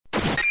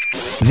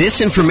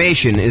This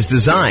information is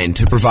designed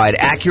to provide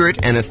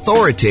accurate and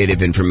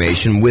authoritative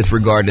information with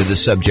regard to the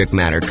subject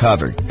matter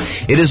covered.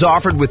 It is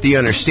offered with the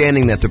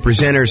understanding that the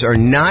presenters are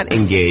not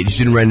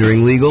engaged in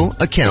rendering legal,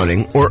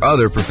 accounting, or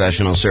other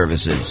professional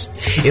services.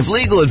 If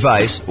legal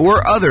advice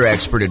or other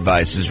expert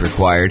advice is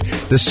required,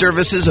 the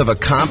services of a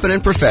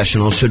competent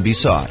professional should be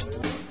sought.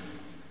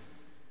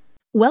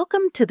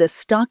 Welcome to the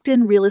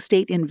Stockton Real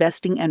Estate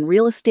Investing and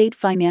Real Estate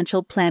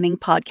Financial Planning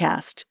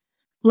Podcast.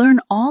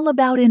 Learn all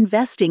about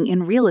investing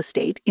in real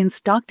estate in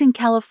Stockton,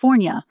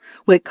 California,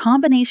 with a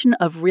combination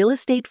of real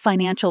estate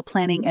financial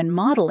planning and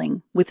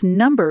modeling with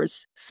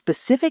numbers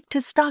specific to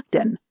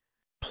Stockton,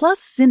 plus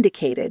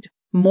syndicated,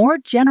 more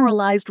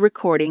generalized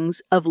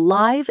recordings of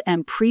live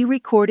and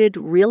pre-recorded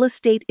real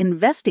estate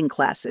investing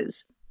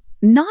classes,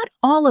 not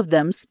all of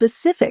them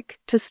specific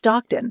to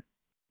Stockton.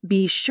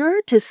 Be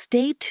sure to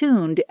stay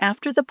tuned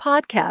after the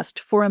podcast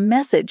for a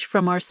message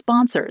from our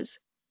sponsors.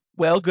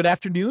 Well, good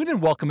afternoon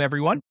and welcome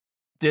everyone.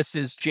 This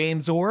is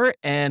James Orr,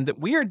 and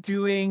we are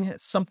doing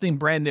something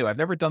brand new. I've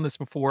never done this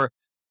before.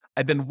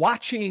 I've been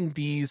watching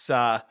these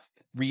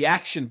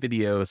reaction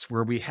videos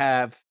where we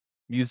have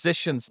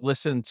musicians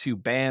listen to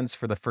bands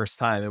for the first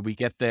time, and we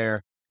get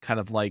their kind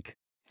of like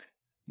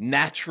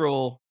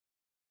natural,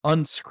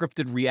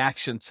 unscripted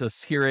reaction to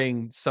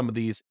hearing some of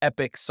these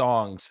epic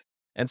songs.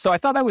 And so I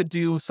thought I would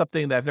do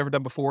something that I've never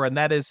done before, and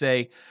that is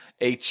a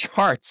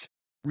chart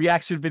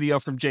reaction video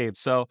from James.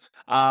 So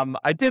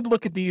I did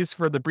look at these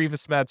for the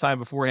briefest amount of time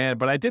beforehand,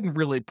 but I didn't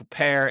really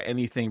prepare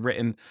anything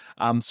written.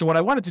 So what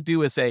I wanted to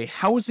do is a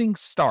housing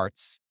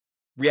starts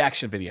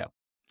reaction video.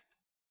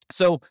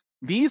 So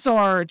these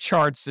are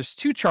charts. There's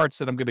two charts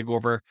that I'm going to go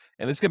over,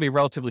 and it's going to be a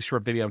relatively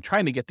short video. I'm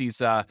trying to get these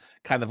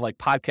kind of like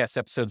podcast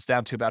episodes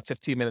down to about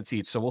 15 minutes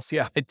each, so we'll see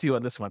how I do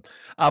on this one.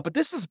 But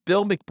this is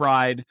Bill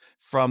McBride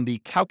from the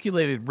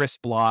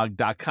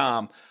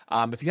calculatedriskblog.com.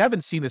 If you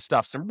haven't seen his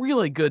stuff, some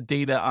really good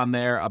data on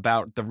there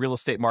about the real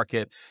estate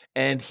market.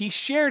 And he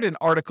shared an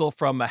article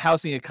from a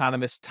housing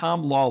economist,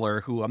 Tom Lawler,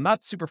 who I'm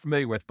not super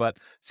familiar with, but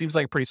seems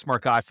like a pretty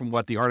smart guy from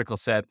what the article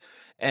said.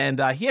 And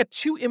he had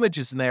two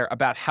images in there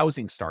about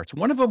housing starts.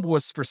 One of them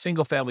was for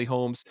single family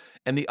homes,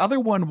 and the other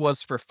one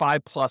was for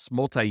 5+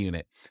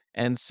 multi-unit.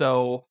 And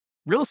so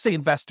real estate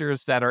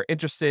investors that are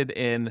interested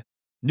in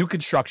new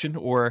construction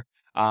or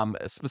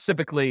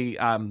specifically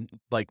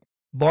like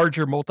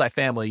larger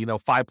multifamily,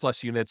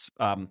 5+ units,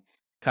 kind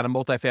of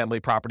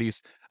multifamily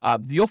properties,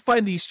 you'll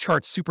find these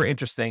charts super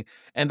interesting.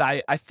 And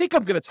I think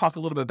I'm going to talk a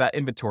little bit about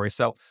inventory.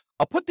 So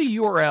I'll put the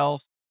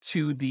URL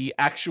to the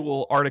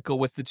actual article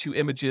with the two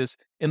images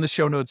in the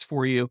show notes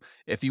for you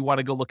if you want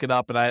to go look it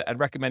up. And I'd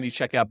recommend you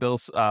check out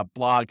Bill's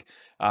blog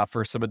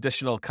for some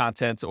additional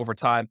content over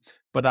time.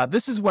 But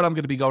this is what I'm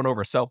going to be going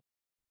over. So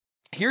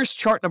here's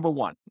chart number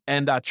one.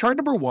 And chart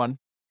number one,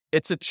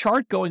 it's a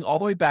chart going all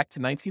the way back to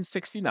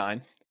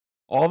 1969,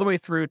 all the way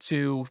through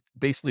to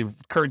basically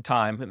current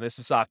time. And this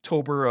is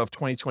October of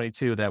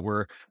 2022 that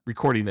we're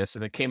recording this.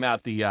 And it came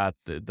out, the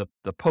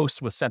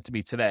post was sent to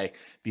me today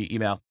via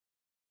email.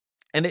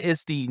 And it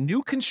is the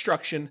new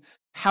construction,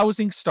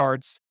 housing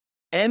starts,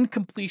 and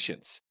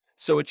completions.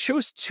 So it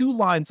shows two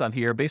lines on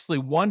here, basically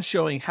one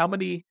showing how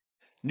many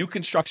new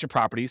construction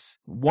properties,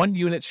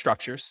 1-unit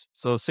structures,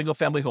 so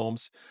single-family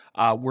homes,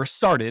 were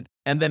started,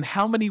 and then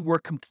how many were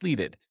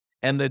completed.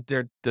 And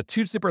the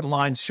two different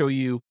lines show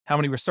you how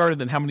many were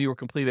started and how many were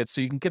completed,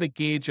 so you can get a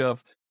gauge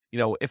of,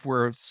 if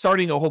we're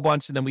starting a whole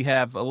bunch and then we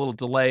have a little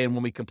delay in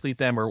when we complete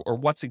them or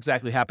what's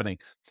exactly happening.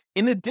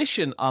 In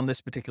addition, on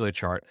this particular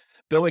chart,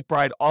 Bill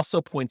McBride also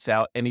points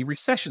out any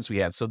recessions we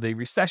had. So the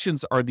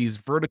recessions are these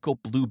vertical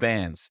blue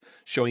bands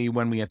showing you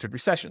when we entered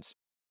recessions.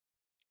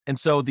 And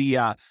so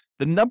the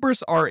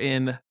numbers are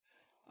in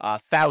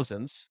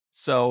thousands.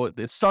 So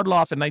it started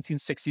off in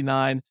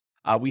 1969.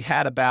 We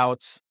had about,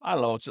 just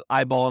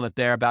eyeballing it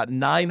there, about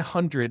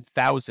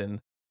 900,000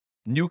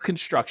 new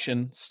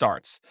construction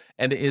starts,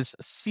 and it is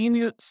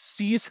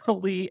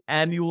seasonally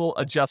annual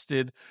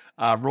adjusted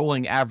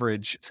rolling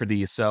average for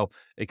these. So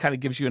it kind of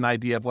gives you an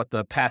idea of what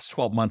the past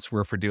 12 months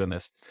were for doing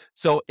this.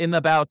 So in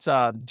about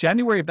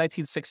January of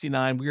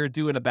 1969, we were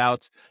doing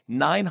about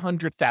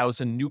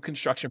 900,000 new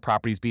construction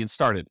properties being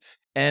started,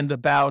 and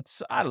about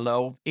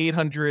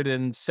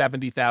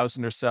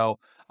 870,000 or so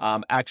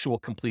actual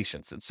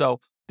completions. And so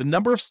the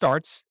number of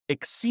starts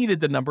exceeded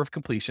the number of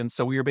completions.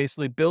 So we were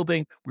basically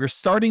we were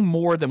starting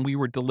more than we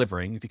were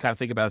delivering, if you kind of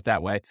think about it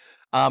that way.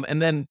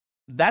 And then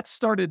that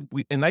started,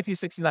 in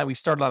 1969, we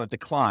started on a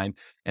decline.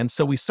 And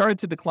so we started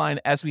to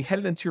decline as we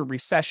headed into a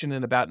recession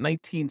in about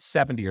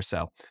 1970 or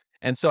so.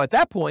 And so at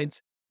that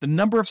point, the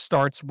number of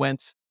starts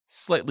went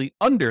slightly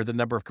under the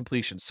number of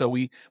completions. So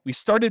we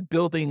started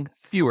building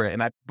fewer,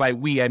 and by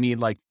we, I mean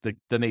like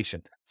the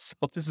nation. So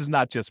this is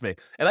not just me.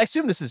 And I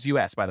assume this is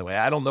U.S., by the way.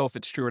 I don't know if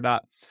it's true or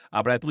not,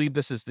 but I believe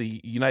this is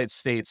the United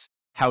States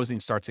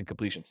housing starts and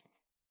completions.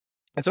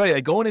 And so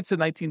anyway, going into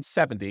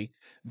 1970,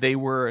 they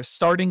were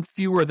starting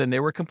fewer than they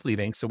were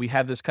completing. So we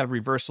had this kind of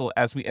reversal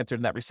as we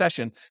entered that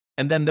recession.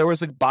 And then there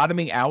was a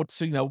bottoming out,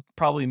 so,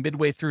 probably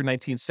midway through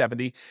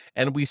 1970.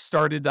 And we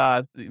started,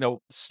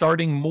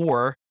 starting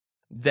more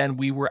than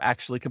we were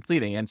actually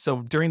completing. And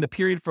so during the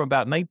period from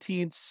about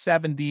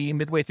 1970,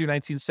 midway through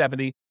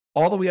 1970,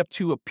 all the way up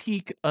to a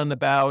peak on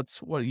about,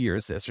 what year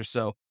is this or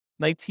so,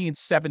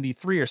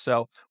 1973 or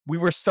so, we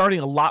were starting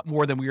a lot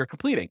more than we were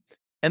completing.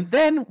 And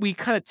then we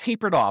kind of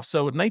tapered off.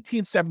 So in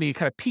 1970, it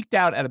kind of peaked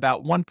out at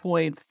about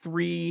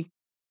 1.3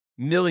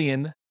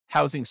 million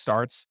housing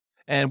starts.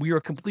 And we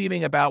were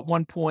completing about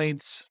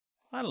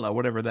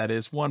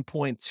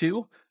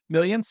 1.2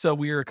 million. So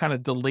we were kind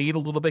of delayed a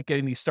little bit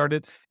getting these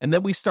started. And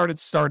then we started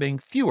starting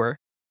fewer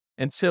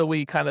until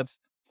we kind of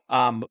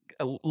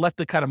let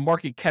the kind of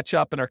market catch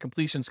up and our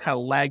completions kind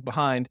of lag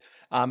behind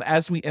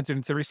as we entered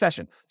into the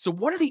recession. So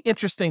one of the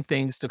interesting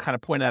things to kind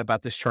of point out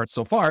about this chart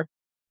so far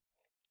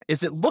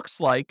is it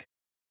looks like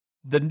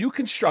the new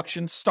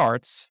construction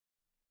start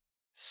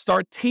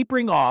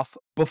tapering off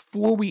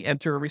before we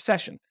enter a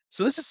recession.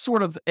 So this is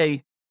sort of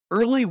a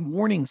early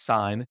warning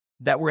sign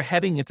that we're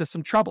heading into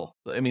some trouble.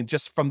 I mean,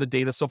 just from the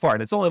data so far.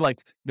 And it's only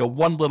like,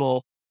 one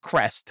little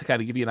crest to kind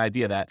of give you an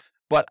idea of that.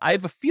 But I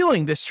have a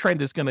feeling this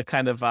trend is going to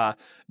kind of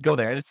go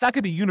there. And it's not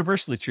going to be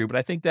universally true, but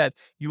I think that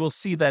you will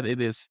see that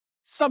it is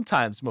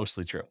sometimes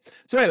mostly true.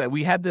 So anyway,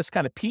 we had this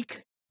kind of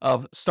peak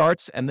of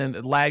starts and then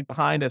it lagged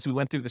behind as we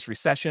went through this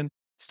recession,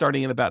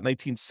 starting in about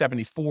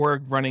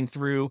 1974, running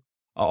through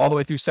all the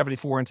way through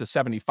 74 into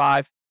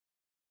 75,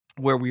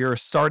 where we are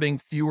starting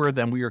fewer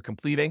than we are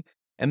completing.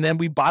 And then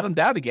we bottomed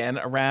out again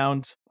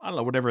around, I don't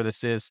know, whatever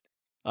this is,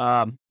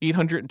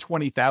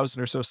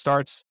 820,000 or so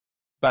starts,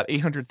 about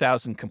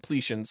 800,000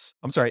 completions.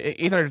 I'm sorry,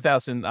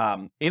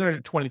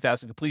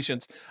 820,000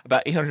 completions,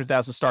 about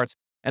 800,000 starts.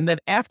 And then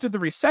after the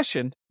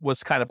recession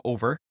was kind of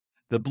over,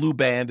 the blue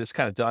band is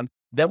kind of done,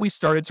 then we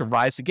started to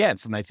rise again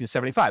from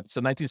 1975.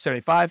 So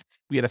 1975,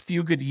 we had a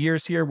few good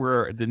years here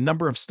where the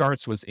number of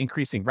starts was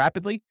increasing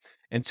rapidly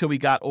until we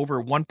got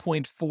over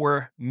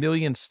 1.4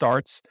 million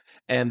starts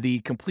and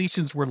the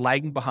completions were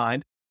lagging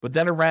behind. But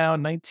then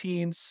around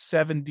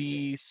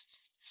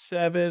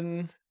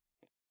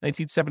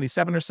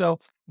 1977 or so,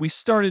 we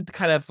started to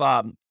kind of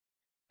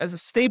as a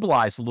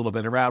stabilize a little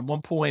bit around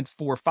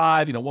 1.45,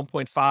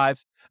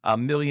 1.5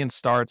 million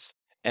starts.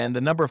 And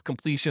the number of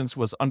completions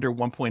was under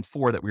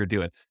 1.4 that we were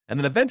doing. And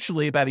then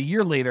eventually, about a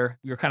year later,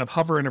 we were kind of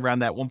hovering around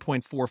that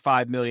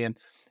 1.45 million.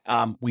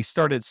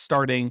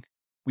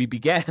 We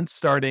began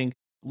starting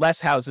less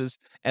houses,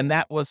 and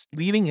that was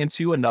leading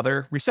into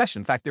another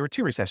recession. In fact, there were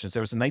two recessions. There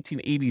was a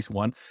 1980s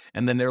one,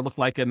 and then there looked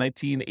like a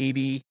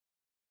 1980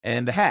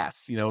 and a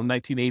half,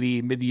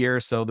 1980 mid-year.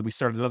 So that we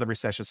started another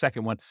recession,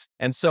 second one.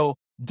 And so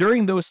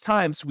during those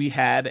times, we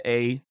had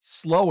a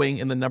slowing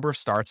in the number of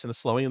starts and a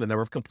slowing in the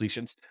number of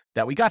completions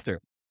that we got through.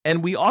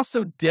 And we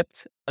also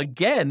dipped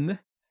again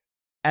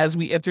as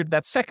we entered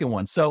that second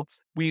one. So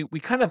we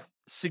kind of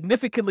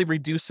significantly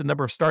reduced the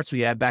number of starts we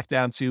had back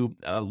down to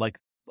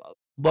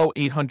low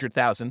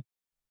 800,000.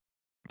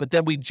 But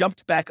then we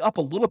jumped back up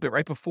a little bit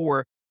right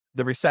before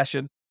the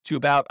recession to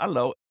about,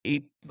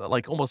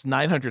 almost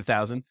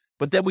 900,000.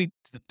 But then we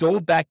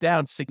dove back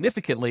down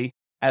significantly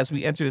as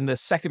we entered in the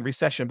second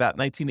recession, about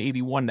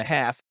 1981 and a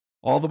half,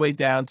 all the way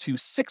down to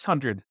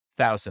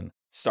 600,000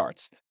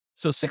 starts.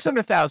 So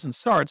 600,000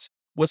 starts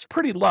was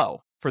pretty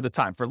low for the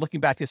time, for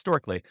looking back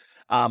historically.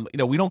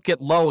 We don't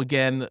get lower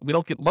than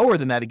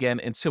that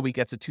again until we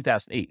get to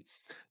 2008.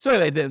 So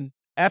anyway, then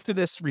after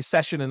this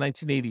recession in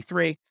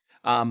 1983,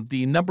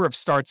 the number of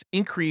starts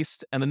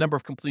increased and the number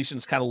of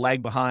completions kind of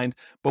lagged behind,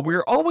 but we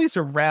were always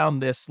around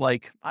this, a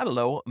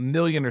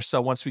million or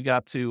so once we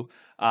got to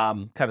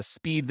kind of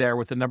speed there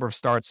with the number of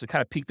starts. It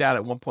kind of peaked out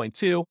at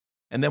 1.2.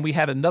 And then we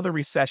had another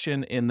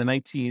recession in the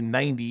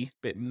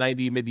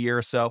 1990 mid-year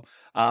or so,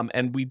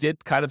 and we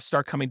did kind of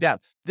start coming down.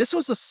 This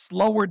was a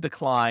slower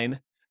decline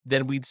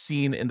than we'd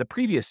seen in the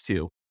previous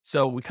two.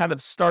 So we kind of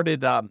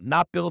started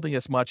not building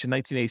as much in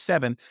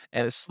 1987,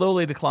 and it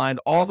slowly declined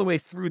all the way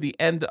through the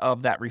end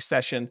of that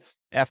recession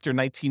after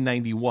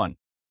 1991.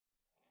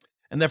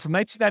 And then from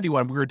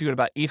 1991, we were doing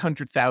about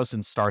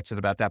 800,000 starts at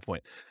about that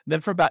point. And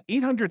then from about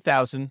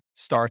 800,000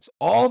 starts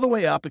all the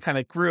way up, it kind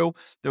of grew.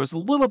 There was a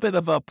little bit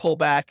of a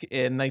pullback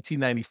in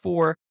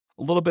 1994,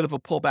 a little bit of a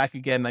pullback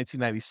again in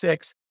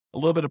 1996, a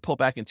little bit of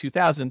pullback in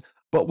 2000,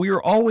 but we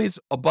were always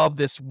above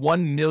this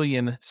 1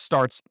 million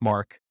starts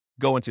mark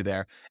going to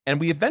there. And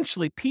we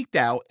eventually peaked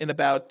out in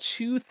about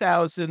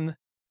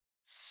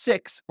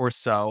 2006 or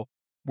so,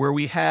 where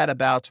we had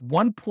about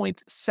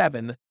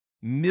 1.7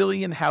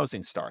 million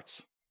housing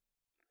starts.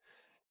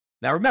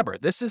 Now, remember,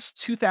 this is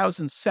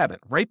 2007,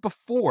 right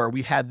before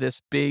we had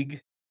this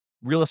big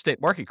real estate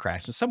market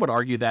crash. And some would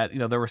argue that,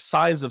 there were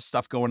signs of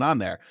stuff going on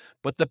there,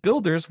 but the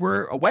builders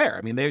were aware.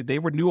 I mean, they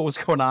knew what was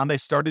going on. They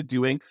started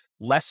doing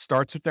less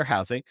starts with their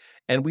housing.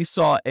 And we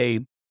saw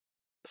a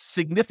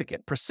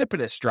significant,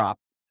 precipitous drop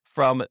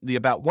from the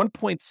about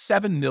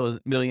 1.7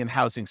 million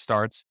housing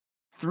starts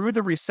through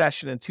the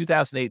recession in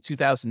 2008,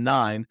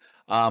 2009,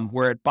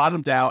 where it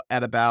bottomed out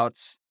at about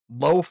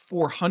low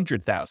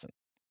 400,000.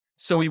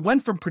 So we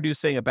went from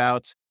producing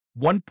about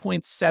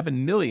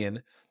 1.7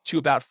 million to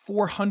about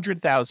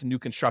 400,000 new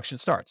construction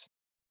starts.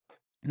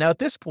 Now, at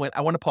this point,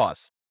 I want to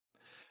pause.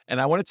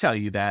 And I want to tell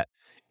you that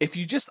if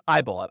you just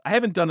eyeball it, I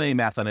haven't done any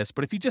math on this,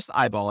 but if you just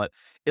eyeball it,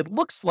 it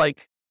looks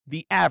like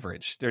the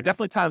average, there are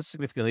definitely times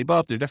significantly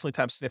above, there are definitely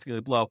times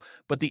significantly below,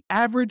 but the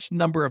average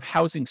number of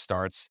housing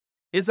starts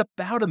is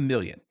about 1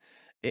 million.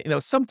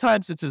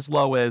 Sometimes it's as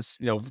low as,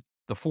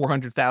 the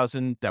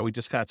 400,000 that we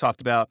just kind of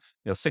talked about,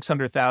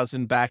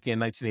 600,000 back in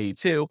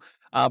 1982.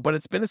 But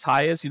it's been as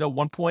high as,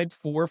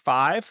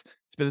 1.45.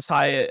 It's been as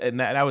high, and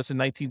that was in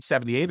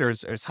 1978, or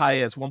as high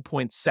as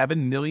 1.7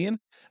 million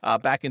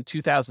back in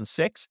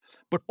 2006.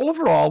 But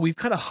overall, we've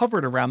kind of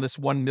hovered around this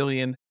 1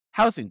 million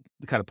housing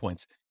kind of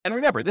points. And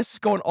remember, this is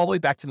going all the way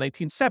back to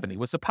 1970.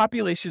 Was the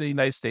population of the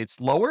United States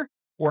lower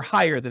or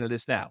higher than it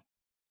is now?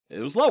 It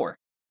was lower.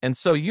 And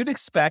so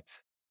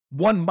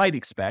one might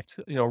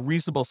expect, a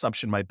reasonable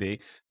assumption might be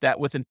that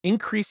with an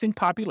increasing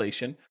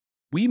population,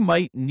 we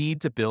might need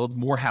to build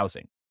more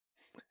housing,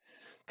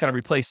 kind of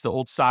replace the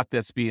old stock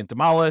that's being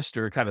demolished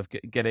or kind of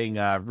getting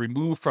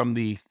removed from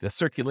the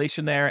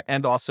circulation there,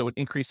 and also an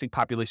increasing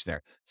population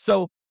there.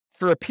 So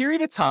for a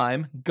period of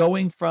time,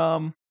 going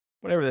from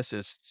whatever this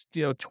is,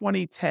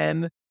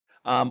 2010,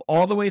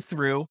 all the way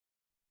through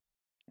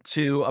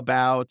to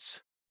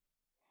about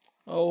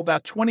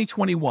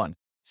 2021.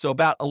 So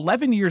about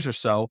 11 years or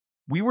so,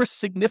 we were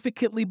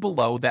significantly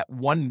below that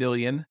 1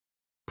 million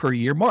per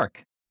year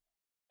mark.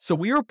 So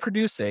we were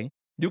producing,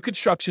 new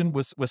construction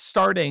was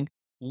starting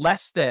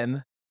less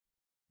than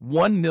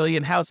 1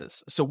 million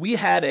houses. So we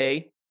had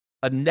a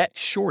net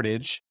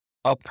shortage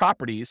of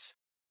properties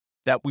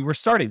that we were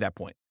starting at that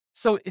point.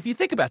 So if you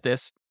think about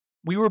this,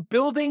 we were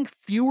building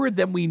fewer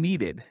than we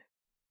needed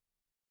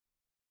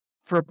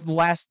for the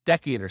last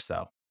decade or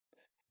so.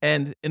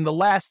 And in the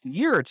last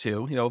year or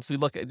two, if we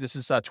look at, this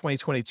is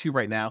 2022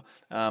 right now,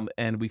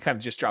 and we kind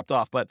of just dropped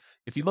off. But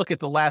if you look at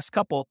the last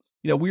couple,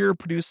 we were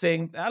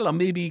producing, I don't know,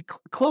 maybe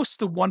close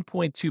to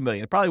 1.2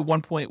 million, probably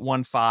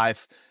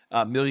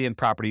 1.15 million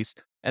properties.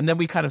 And then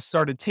we kind of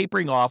started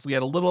tapering off. We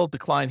had a little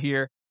decline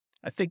here.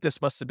 I think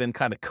this must have been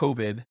kind of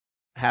COVID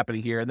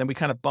happening here. And then we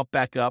kind of bumped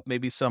back up,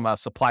 maybe some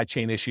supply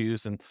chain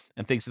issues and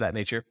things of that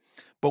nature.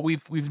 But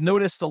we've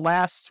noticed the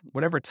last,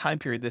 whatever time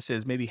period this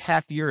is, maybe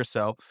half year or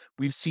so,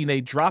 we've seen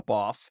a drop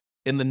off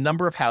in the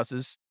number of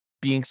houses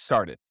being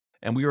started.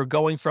 And we were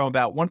going from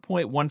about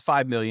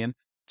 1.15 million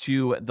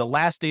to the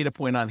last data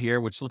point on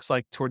here, which looks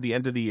like toward the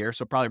end of the year.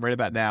 So probably right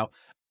about now,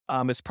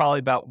 it's probably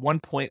about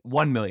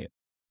 1.1 million.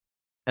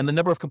 And the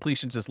number of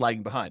completions is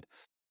lagging behind.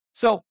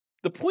 So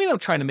the point I'm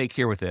trying to make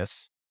here with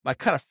this, my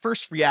kind of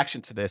first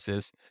reaction to this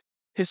is,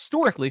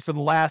 historically, for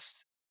the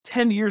last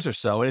 10 years or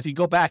so, and if you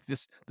go back,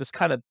 this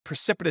kind of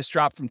precipitous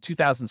drop from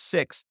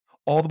 2006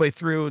 all the way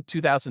through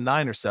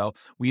 2009 or so,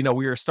 we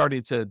were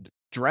starting to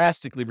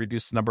drastically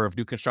reduce the number of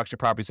new construction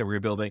properties that we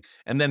were building.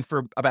 And then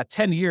for about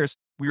 10 years,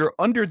 we were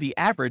under the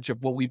average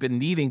of what we've been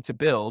needing to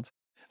build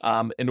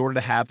in order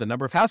to have the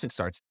number of housing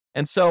starts.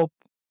 And so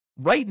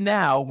right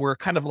now, we're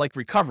kind of like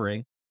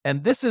recovering.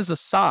 And this is a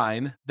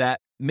sign that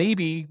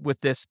maybe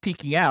with this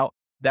peaking out,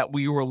 that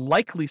we will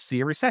likely see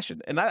a recession.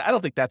 And I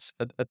don't think that's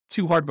a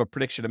too hard of a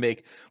prediction to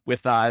make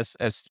with as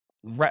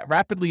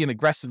rapidly and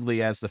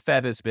aggressively as the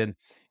Fed has been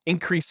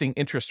increasing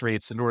interest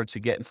rates in order to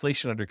get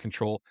inflation under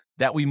control,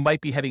 that we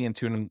might be heading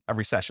into a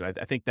recession.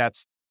 I think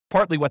that's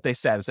partly what they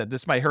said, is that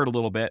this might hurt a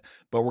little bit,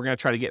 but we're going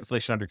to try to get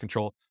inflation under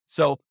control.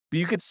 So, but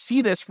you could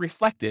see this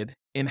reflected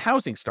in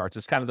housing starts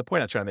is kind of the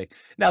point I'm trying to make.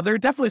 Now, there are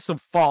definitely some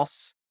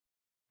false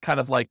kind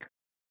of like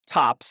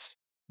tops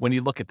when you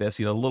look at this,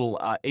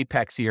 little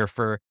apex here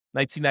for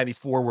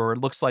 1994, where it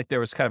looks like there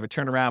was kind of a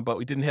turnaround, but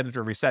we didn't head into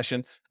a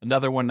recession.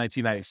 Another one,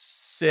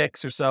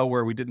 1996 or so,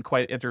 where we didn't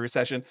quite enter a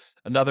recession.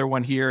 Another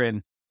one here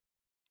in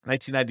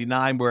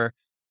 1999, where,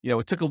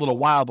 it took a little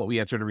while, but we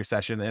entered a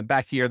recession. And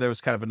back here, there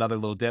was kind of another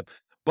little dip.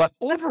 But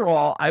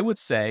overall, I would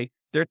say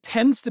there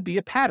tends to be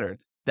a pattern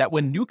that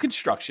when new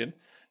construction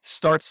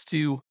starts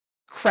to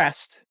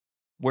crest,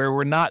 where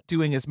we're not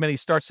doing as many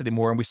starts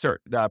anymore, and we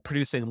start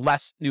producing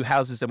less new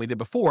houses than we did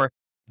before,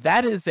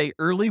 that is a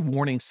early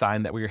warning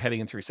sign that we are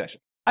heading into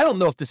recession. I don't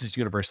know if this is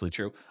universally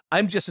true.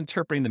 I'm just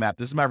interpreting the map.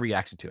 This is my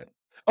reaction to it.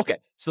 Okay,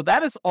 so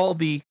that is all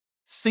the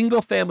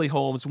single family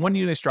homes, one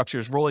unit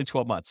structures rolling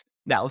 12 months.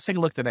 Now let's take a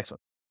look at the next one.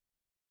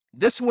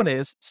 This one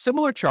is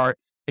similar chart,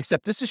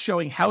 except this is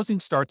showing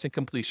housing starts and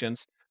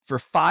completions for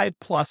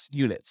 5+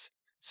 units.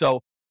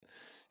 So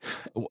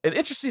an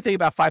interesting thing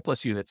about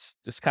 5+ units,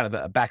 just kind of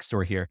a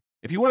backstory here.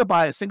 If you want to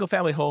buy a single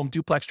family home,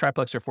 duplex,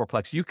 triplex, or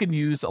fourplex, you can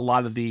use a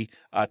lot of the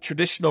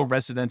traditional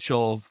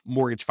residential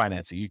mortgage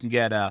financing. You can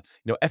get a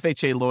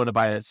FHA loan to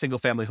buy a single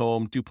family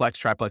home, duplex,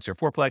 triplex, or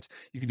fourplex.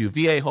 You can do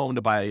VA home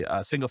to buy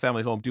a single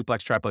family home,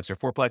 duplex, triplex, or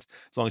fourplex,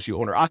 as long as you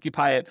own or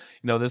occupy it.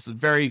 This is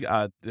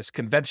this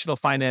conventional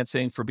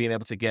financing for being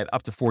able to get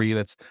up to 4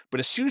 units. But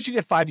as soon as you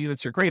get 5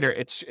 units or greater,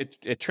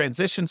 it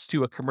transitions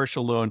to a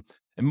commercial loan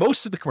And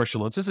most of the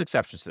commercial loans, there's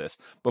exceptions to this,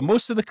 but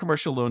most of the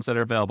commercial loans that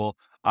are available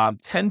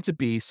tend to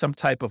be some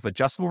type of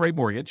adjustable rate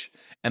mortgage,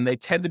 and they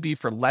tend to be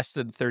for less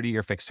than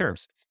 30-year fixed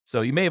terms.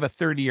 So you may have a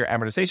 30-year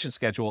amortization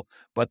schedule,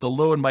 but the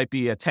loan might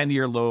be a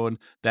 10-year loan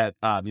that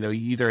you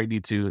either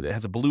need to, it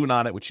has a balloon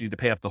on it, which you need to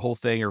pay up the whole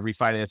thing or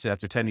refinance it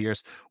after 10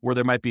 years, or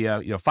there might be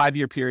a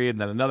 5-year period, and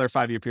then another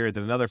 5-year period,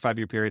 then another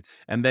 5-year period,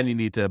 and then you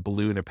need to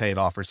balloon or pay it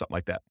off or something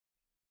like that.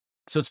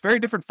 So it's very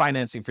different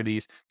financing for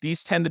these.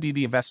 These tend to be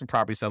the investment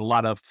properties that a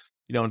lot of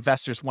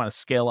investors want to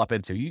scale up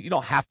into. You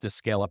don't have to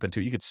scale up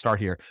into. You could start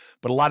here,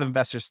 but a lot of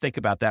investors think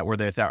about that where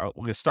they thought,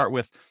 we're going to start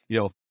with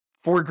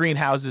 4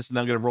 greenhouses and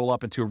then I'm going to roll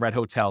up into a red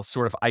hotel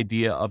sort of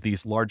idea of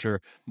these larger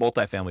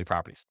multifamily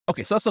properties.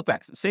 Okay, so let's look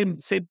back. Same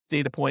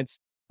data points.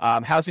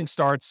 Housing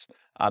starts.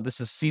 This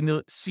is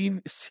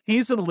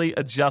seasonally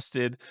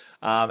adjusted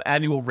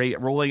annual rate,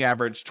 rolling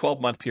average,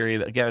 12-month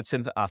period. Again, it's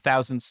in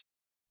thousands.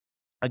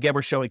 Again,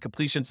 we're showing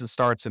completions and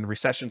starts, and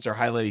recessions are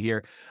highlighted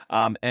here.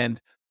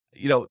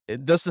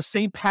 Does the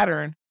same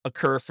pattern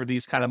occur for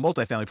these kind of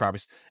multifamily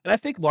properties? And I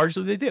think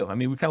largely they do. I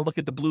mean, we kind of look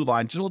at the blue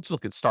line, just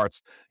look at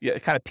starts. Yeah,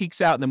 it kind of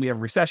peaks out, and then we have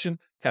a recession,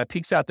 kind of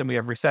peaks out, then we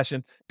have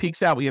recession,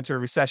 peaks out, we enter a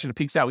recession, it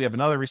peaks out, we have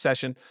another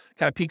recession,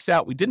 kind of peaks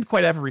out, we didn't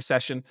quite have a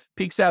recession,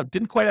 peaks out,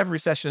 didn't quite have a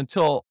recession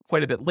until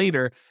quite a bit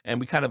later,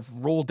 and we kind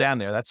of rolled down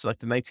there. That's like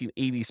the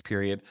 1980s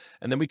period.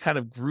 And then we kind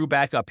of grew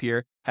back up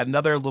here, had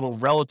another little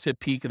relative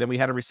peak, and then we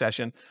had a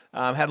recession,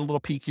 had a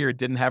little peak here,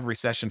 didn't have a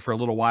recession for a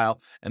little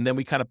while, and then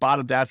we kind of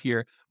bottomed out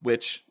here,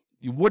 which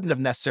you wouldn't have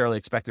necessarily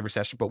expected a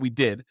recession, but we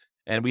did.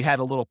 And we had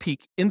a little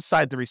peak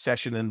inside the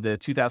recession in the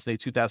 2008,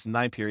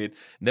 2009 period.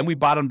 And then we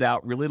bottomed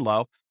out really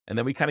low. And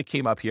then we kind of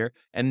came up here.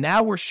 And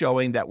now we're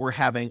showing that we're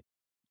having,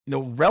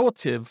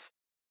 relative,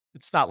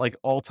 it's not like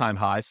all-time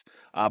highs,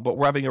 but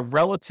we're having a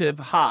relative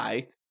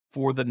high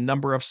for the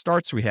number of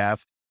starts we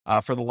have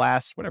for the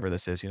last, whatever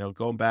this is,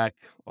 going back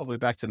all the way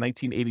back to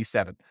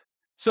 1987.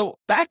 So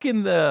back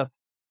in the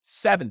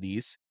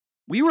 70s,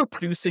 we were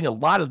producing a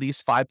lot of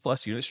these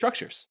 5+ unit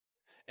structures.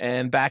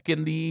 And back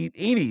in the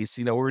 80s,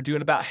 we were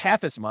doing about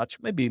half as much,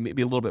 maybe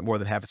a little bit more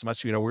than half as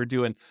much. We were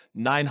doing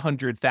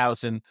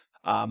 900,000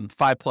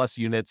 5+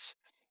 units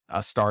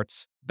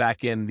starts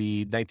back in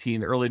the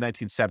early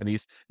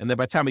 1970s. And then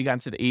by the time we got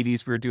into the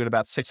 80s, we were doing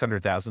about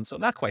 600,000. So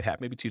not quite half,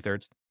 maybe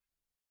 2/3.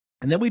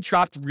 And then we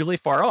dropped really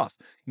far off.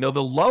 The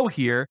low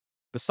here,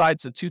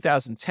 besides the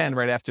 2010,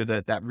 right after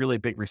that really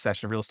big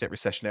recession, real estate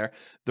recession there,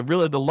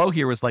 the low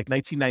here was like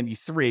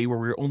 1993, where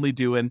we were only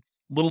doing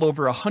little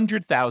over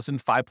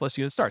 100,000 5+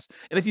 unit starts.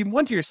 And if you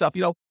wonder to yourself,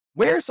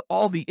 where's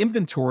all the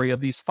inventory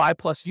of these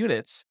 5+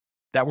 units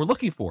that we're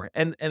looking for?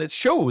 And it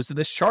shows in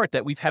this chart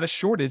that we've had a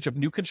shortage of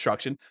new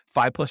construction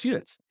 5+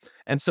 units.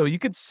 And so you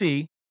could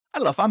see, I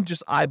don't know if I'm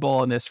just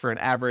eyeballing this for an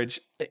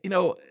average,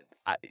 the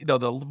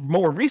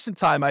more recent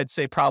time I'd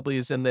say probably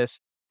is in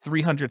this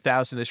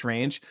 300,000-ish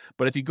range.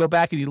 But if you go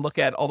back and you look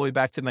at all the way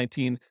back to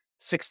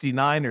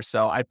 1969 or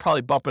so, I'd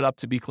probably bump it up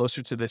to be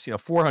closer to this,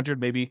 400,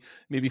 maybe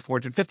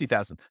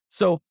 450,000.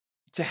 So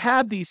to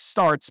have these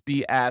starts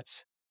be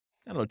at,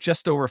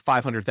 just over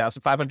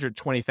 500,000,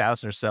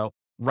 520,000 or so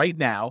right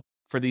now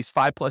for these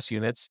 5+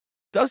 units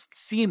doesn't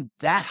seem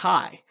that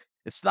high.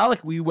 It's not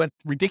like we went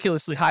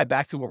ridiculously high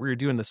back to what we were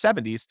doing in the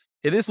 70s.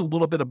 It is a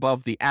little bit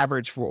above the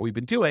average for what we've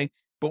been doing,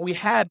 but we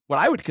had what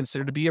I would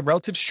consider to be a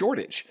relative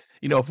shortage.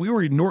 If we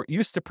were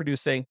used to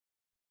producing,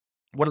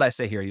 what did I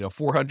say here?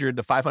 400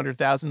 to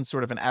 500,000,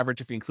 sort of an average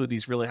if you include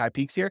these really high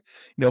peaks here.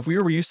 If we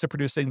were used to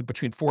producing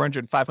between 400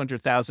 and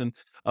 500,000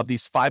 of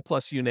these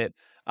 5+ unit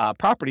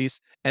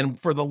properties, and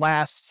for the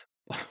last,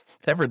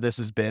 whatever this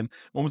has been,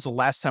 when was the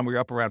last time we were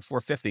up around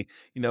 450?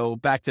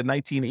 Back to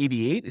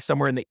 1988,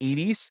 somewhere in the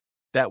 80s,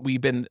 that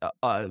we've been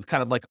kind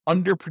of like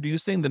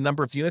underproducing the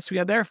number of units we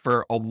had there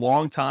for a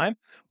long time.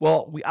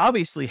 Well, we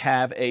obviously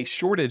have a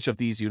shortage of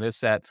these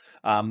units that,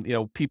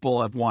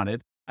 people have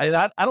wanted.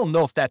 I don't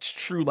know if that's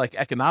true, like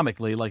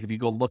economically, like if you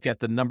go look at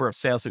the number of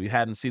sales that we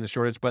had and seen a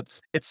shortage, but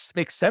it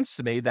makes sense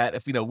to me that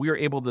if, we were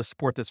able to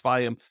support this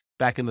volume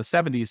back in the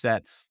 70s,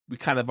 that we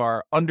kind of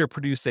are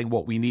underproducing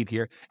what we need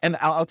here. And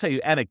I'll tell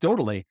you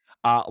anecdotally,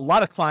 a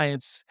lot of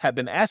clients have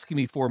been asking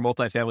me for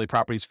multifamily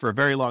properties for a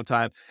very long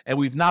time, and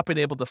we've not been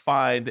able to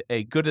find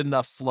a good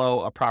enough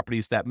flow of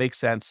properties that make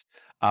sense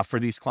for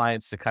these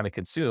clients to kind of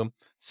consume.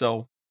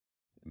 So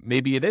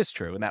maybe it is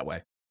true in that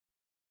way.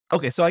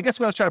 Okay, so I guess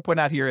what I was trying to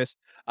point out here is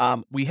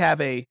we have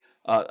a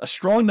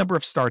strong number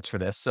of starts for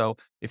this. So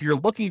if you're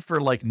looking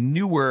for like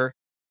newer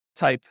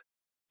type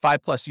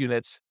 5+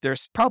 units,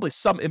 there's probably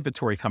some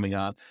inventory coming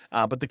on,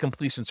 but the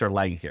completions are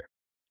lagging here.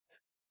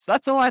 So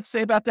that's all I have to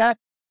say about that.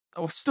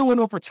 I still went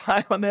over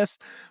time on this,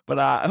 but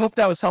I hope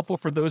that was helpful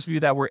for those of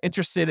you that were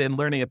interested in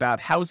learning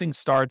about housing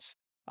starts.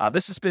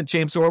 This has been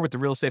James Orr with the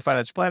Real Estate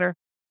Financial Planner.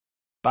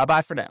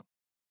 Bye-bye for now.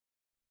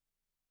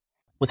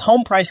 With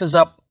home prices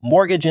up,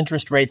 mortgage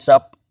interest rates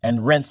up,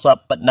 and rents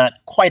up, but not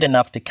quite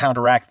enough to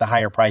counteract the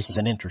higher prices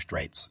and interest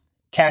rates,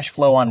 cash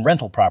flow on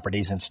rental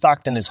properties in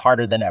Stockton is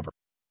harder than ever.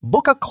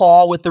 Book a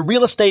call with the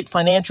Real Estate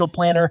Financial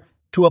Planner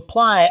to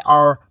apply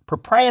our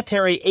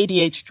proprietary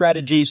 88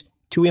 strategies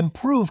to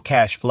improve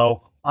cash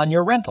flow on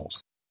your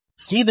rentals.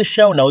 See the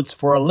show notes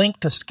for a link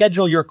to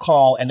schedule your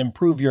call and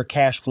improve your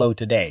cash flow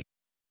today.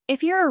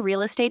 If you're a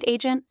real estate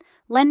agent,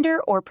 lender,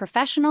 or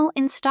professional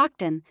in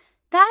Stockton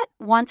that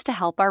wants to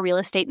help our real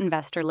estate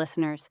investor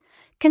listeners,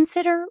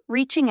 consider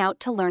reaching out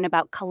to learn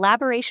about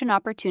collaboration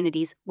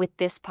opportunities with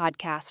this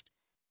podcast.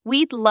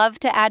 We'd love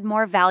to add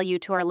more value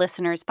to our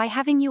listeners by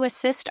having you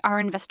assist our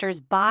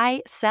investors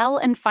buy, sell,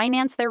 and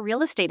finance their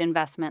real estate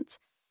investments.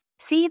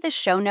 See the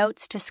show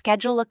notes to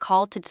schedule a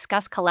call to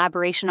discuss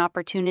collaboration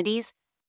opportunities